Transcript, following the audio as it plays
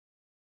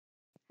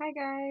Hi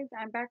guys,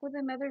 I'm back with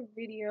another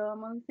video.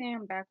 I'm only saying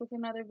I'm back with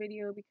another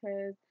video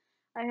because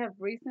I have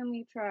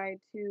recently tried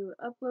to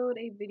upload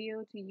a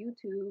video to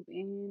YouTube,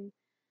 and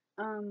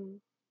um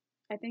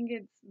I think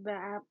it's the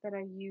app that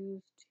I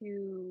use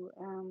to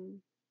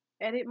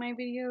edit my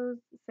videos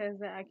says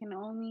that I can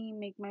only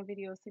make my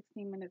video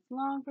 16 minutes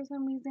long for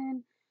some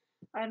reason.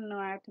 I don't know,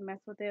 I have to mess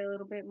with it a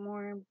little bit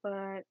more,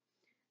 but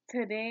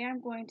today I'm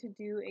going to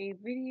do a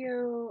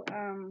video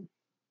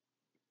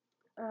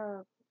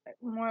uh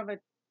more of a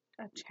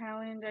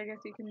challenge, I guess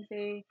you can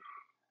say.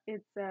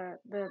 It's the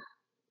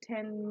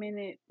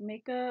 10-minute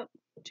makeup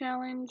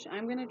challenge.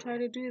 I'm gonna try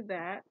to do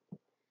that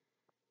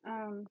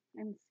and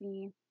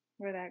see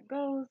where that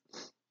goes.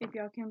 If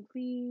y'all can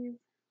please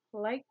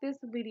like this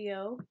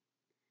video,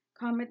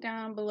 comment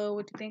down below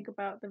what you think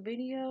about the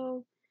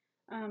video,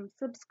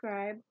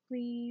 subscribe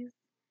please,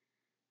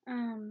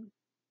 um,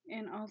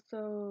 and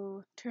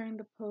also turn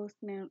the post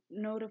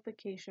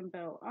notification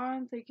bell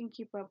on so you can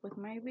keep up with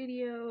my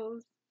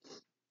videos.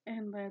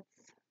 And let's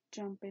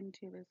jump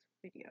into this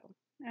video.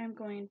 I'm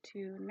going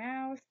to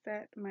now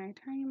set my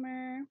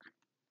timer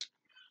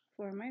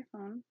for my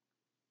phone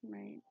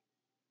right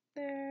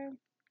there.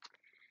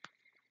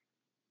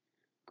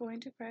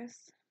 Going to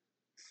press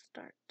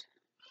start.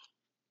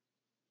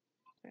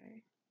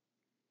 Okay.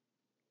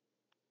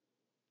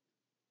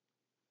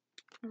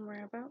 And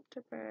we're about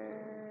to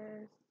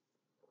press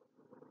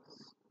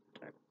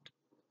start.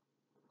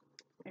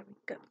 There we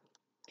go.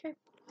 Okay.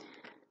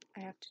 I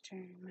have to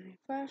turn my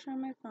flash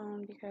on my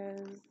phone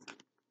because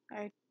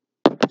I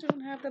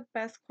don't have the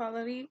best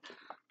quality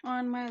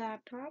on my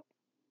laptop.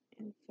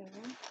 And so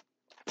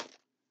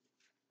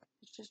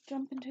let's just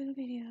jump into the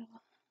video.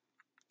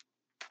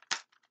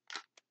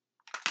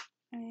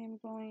 I am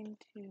going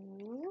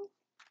to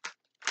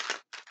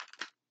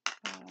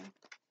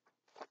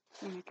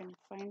I'm not gonna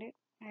find it.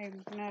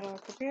 I'm not all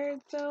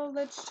prepared, so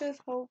let's just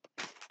hope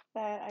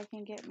that I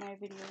can get my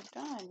video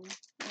done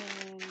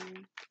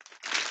in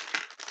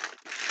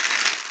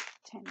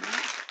 10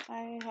 minutes.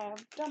 I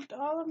have dumped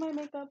all of my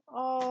makeup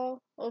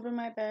all over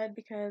my bed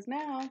because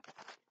now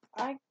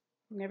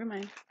never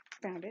mind,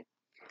 found it,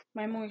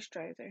 my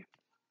moisturizer.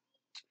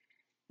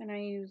 And I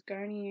use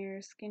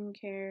Garnier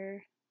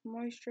Skincare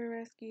Moisture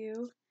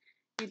Rescue.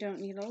 You don't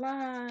need a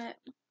lot,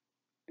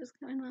 just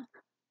kind of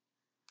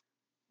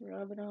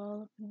rub it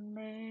all up in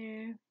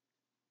there.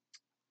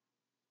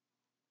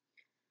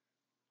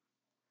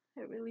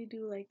 I really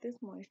do like this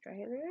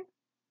moisturizer.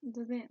 It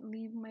doesn't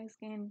leave my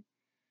skin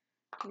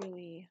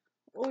really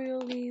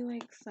oily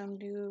like some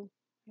do.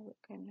 I look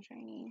kind of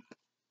shiny.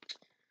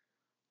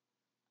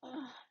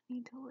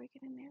 Need to work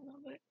it in there a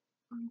little bit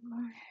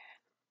more.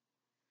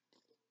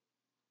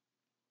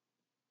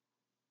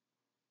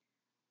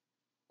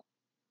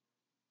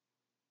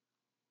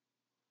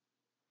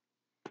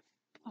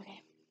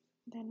 Okay,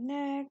 then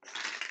next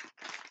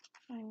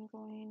I'm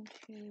going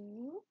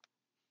to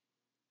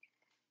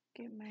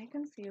get my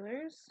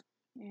concealers,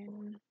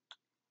 and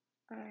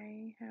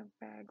I have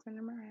bags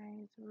under my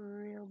eyes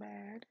real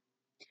bad.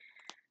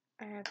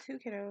 I have two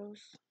kiddos.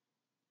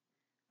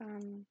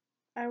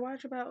 I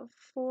watch about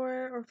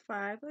 4 or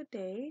 5 a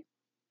day,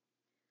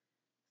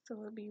 so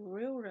it'll be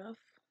real rough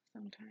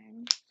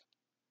sometimes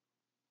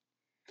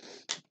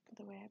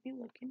the way I be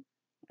looking.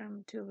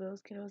 Two of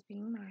those kiddos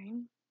being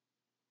mine.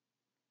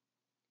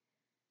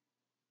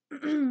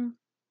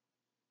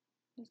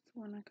 Just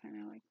want to kind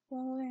of like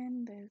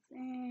blend this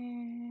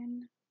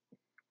in.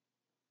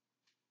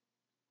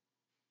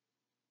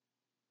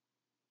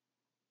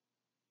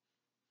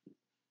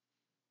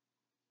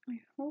 I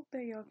hope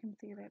that y'all can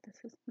see that this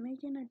is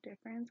making a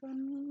difference on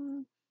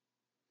me.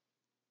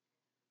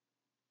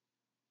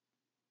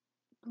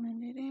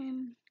 Blend it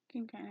in.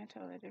 You can kind of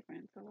tell the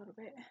difference a little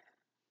bit.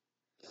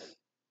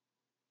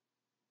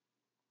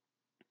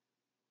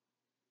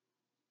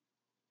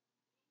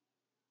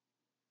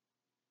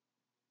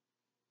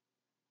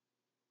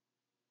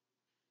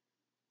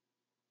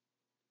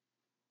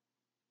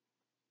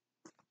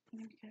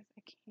 Because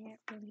I can't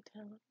really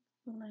tell it's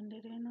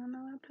blended in on the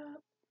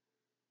laptop,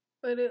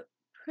 but it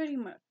pretty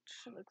much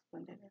looks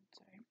blended in.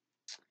 Sorry,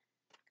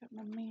 got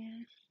my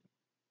mirror.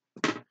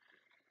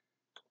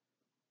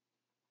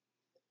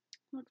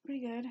 Looks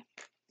pretty good.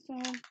 So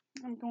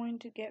I'm going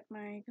to get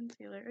my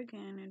concealer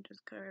again and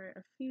just cover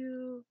a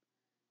few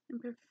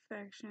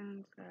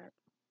imperfections that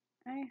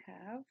I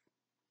have.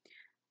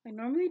 I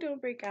normally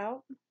don't break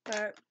out,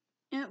 but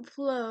Aunt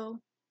Flo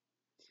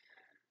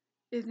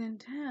is in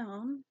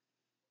town,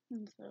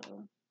 and so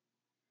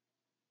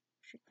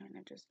she kind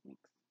of just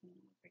makes me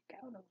break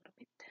out a little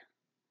bit.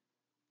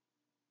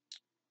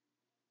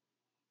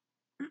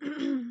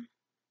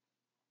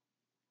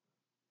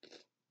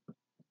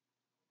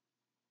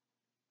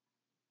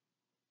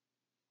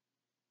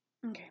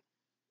 Okay,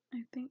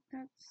 I think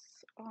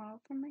that's all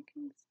for my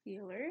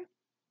concealer.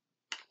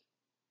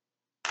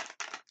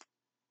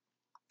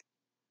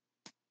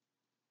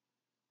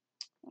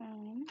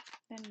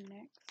 Then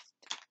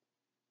next,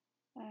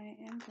 I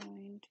am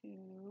going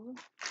to,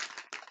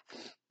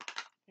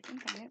 I can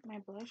find it, my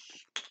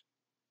blush.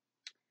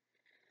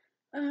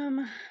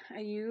 I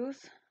use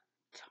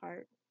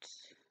Tarte,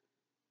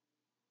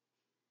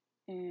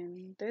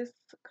 and this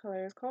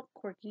color is called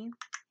Quirky.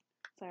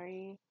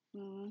 Sorry.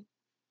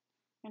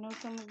 I know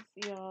some of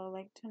y'all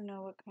like to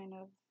know what kind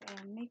of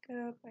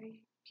makeup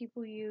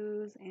people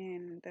use,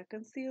 and the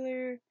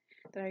concealer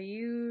that I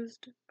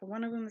used,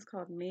 one of them is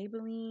called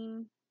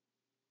Maybelline.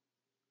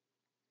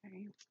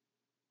 Sorry.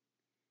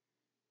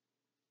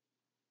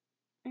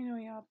 I know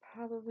y'all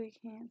probably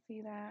can't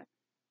see that.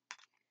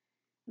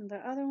 And the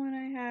other one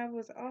I have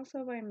was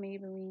also by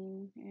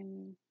Maybelline,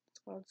 and it's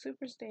called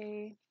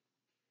Superstay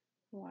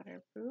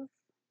Waterproof.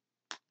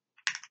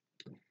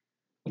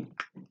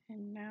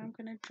 And now I'm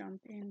gonna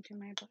jump into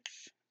my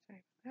blush.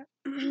 Sorry about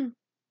that.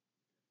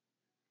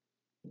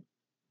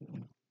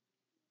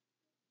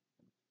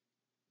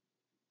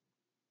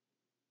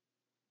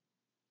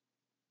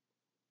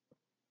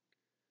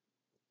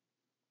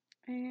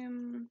 I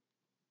am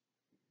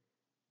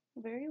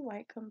very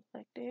white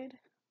complected,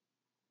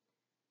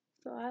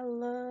 so I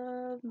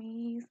love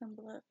me some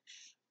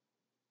blush.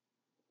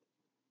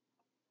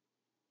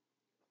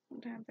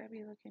 Sometimes I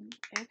be looking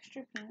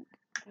extra pink.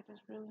 I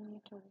just really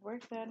need to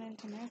work that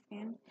into my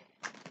skin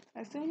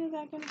as soon as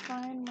I can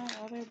find my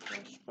other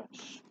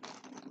brush.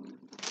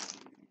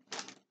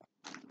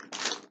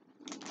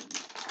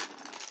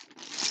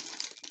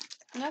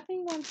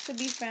 Nothing wants to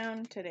be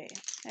found today.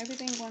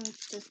 Everything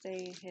wants to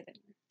stay hidden.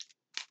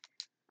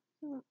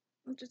 So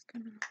I'm just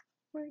gonna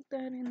work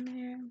that in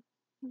there.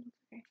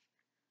 Okay.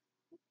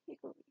 Peek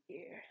over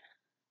here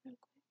real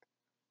quick.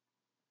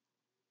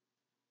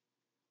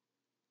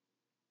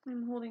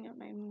 I'm holding up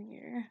my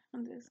mirror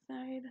on this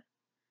side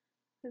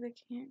because I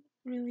can't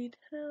really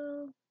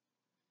tell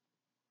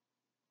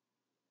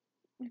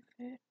if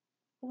it's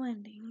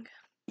blending,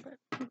 but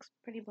it looks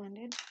pretty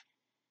blended.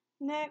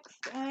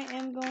 Next, I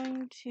am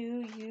going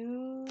to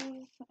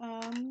use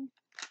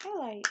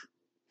highlight,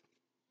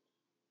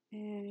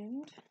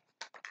 and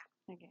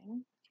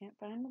again, can't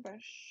find the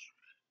brush.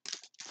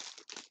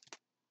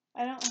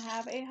 I don't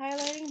have a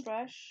highlighting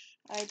brush.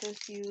 I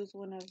just use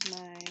one of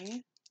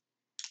my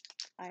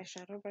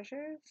eyeshadow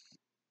brushes.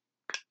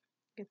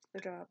 Gets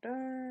the job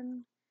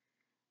done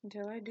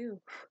until I do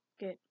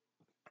get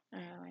a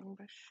highlighting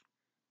brush.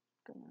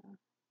 Gonna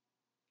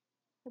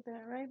put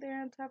that right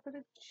there on top of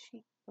the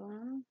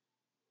cheekbone.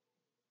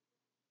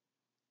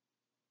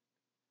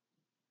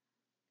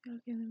 You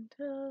can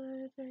tell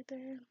it's right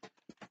there.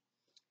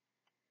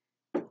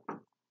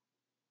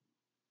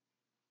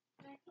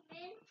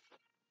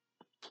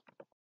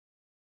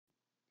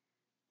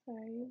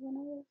 Sorry, one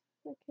of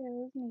the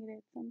kiddos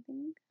needed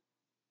something.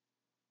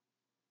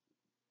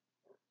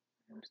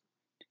 I'm just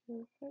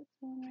going to put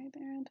some right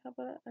there on top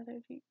of the other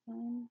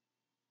cheekbone.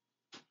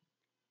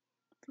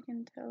 You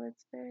can tell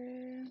it's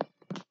there.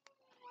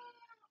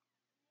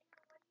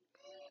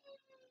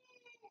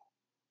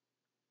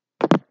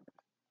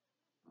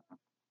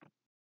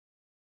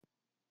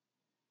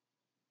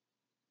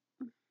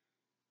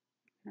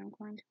 I'm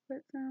going to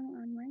put some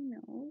on my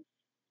nose.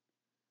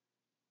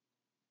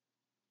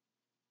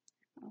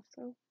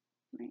 Also,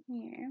 right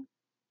here.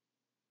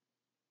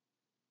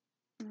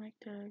 I like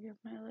to give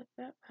my lip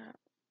that pop.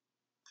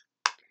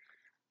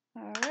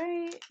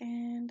 Alright,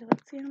 and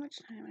let's see how much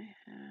time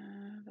I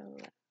have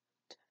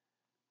left.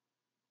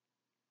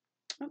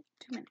 Oh,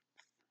 2 minutes.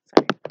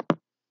 Sorry.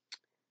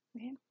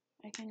 Okay,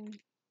 I can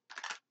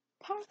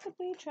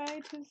possibly try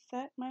to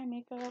set my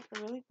makeup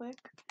really quick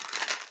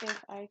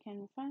if I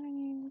can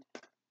find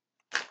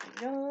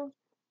yellow.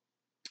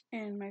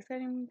 And my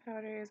setting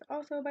powder is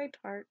also by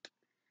Tarte.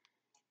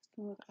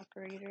 Smooth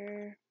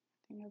Operator. I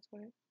think that's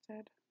what it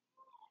said.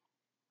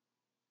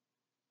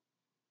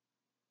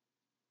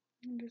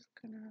 I'm just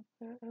gonna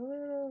put a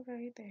little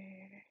right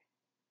there.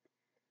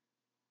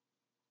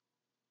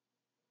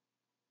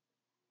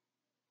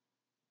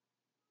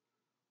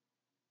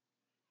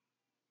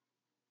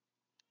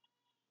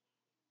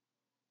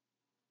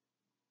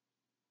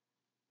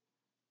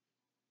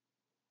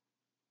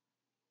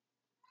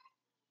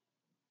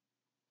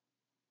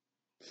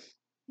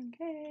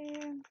 Okay,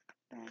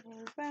 that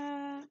was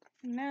that.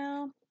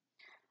 Now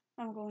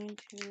I'm going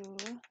to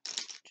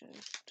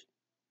just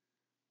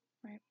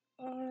wipe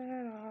all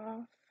that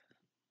off.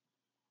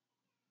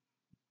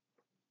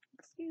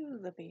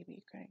 Excuse the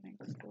baby crying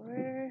next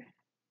door.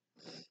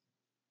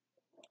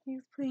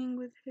 He's playing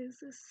with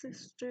his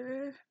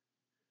sister.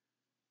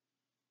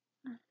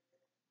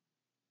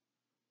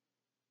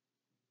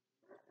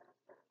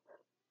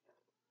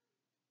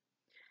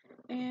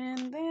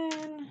 And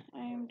then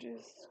I'm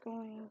just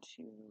going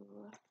to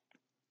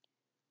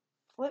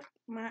flip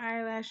my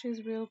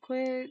eyelashes real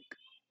quick.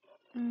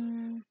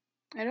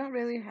 I don't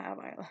really have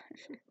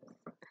eyelashes.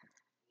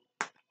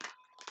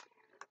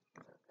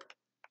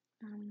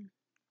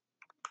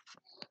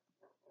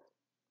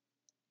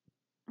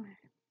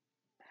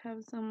 I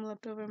have some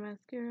leftover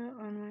mascara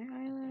on my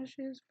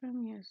eyelashes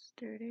from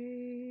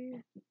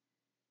yesterday.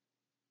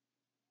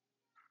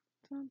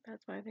 So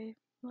that's why they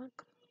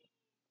look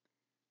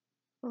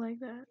like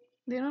that.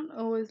 They don't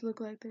always look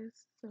like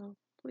this, so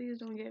please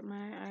don't get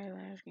my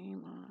eyelash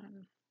game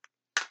on.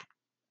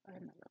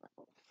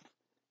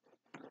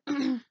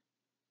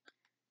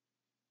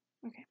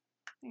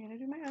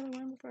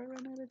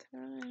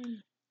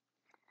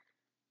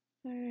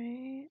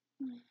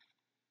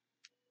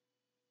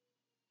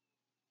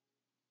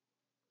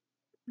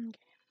 Okay.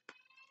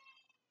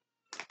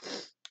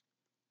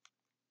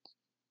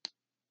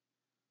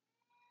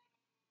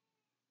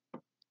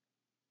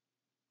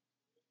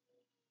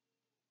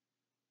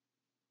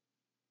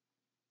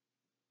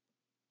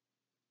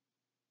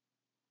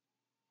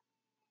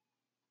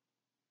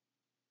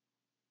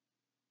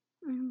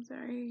 I'm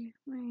sorry,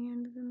 my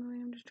hand is in the way.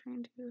 I'm just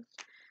trying to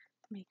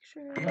make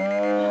sure.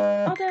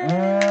 All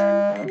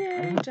done!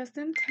 Yay, just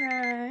in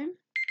time.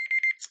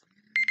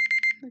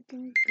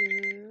 Looking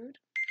good.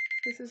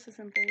 This is a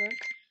simple look.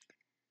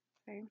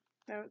 Okay,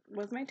 that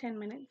was my 10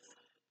 minutes.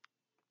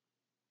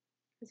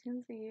 As you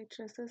can see, it's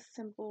just a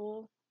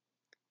simple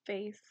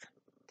face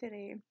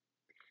today.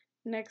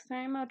 Next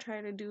time I'll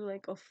try to do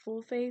like a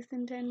full face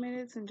in 10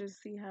 minutes and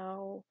just see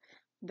how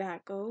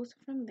that goes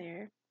from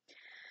there.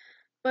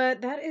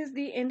 But that is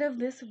the end of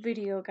this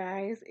video,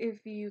 guys.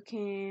 If you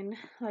can,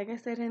 like I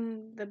said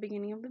in the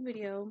beginning of the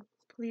video,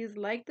 please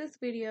like this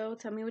video.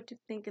 Tell me what you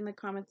think in the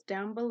comments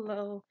down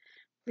below.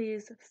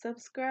 Please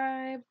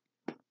subscribe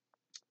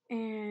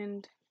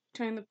and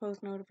turn the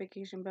post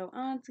notification bell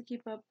on to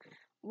keep up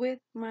with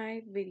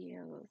my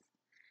videos.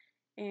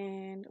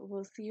 And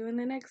we'll see you in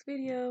the next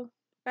video.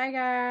 Bye,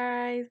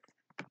 guys.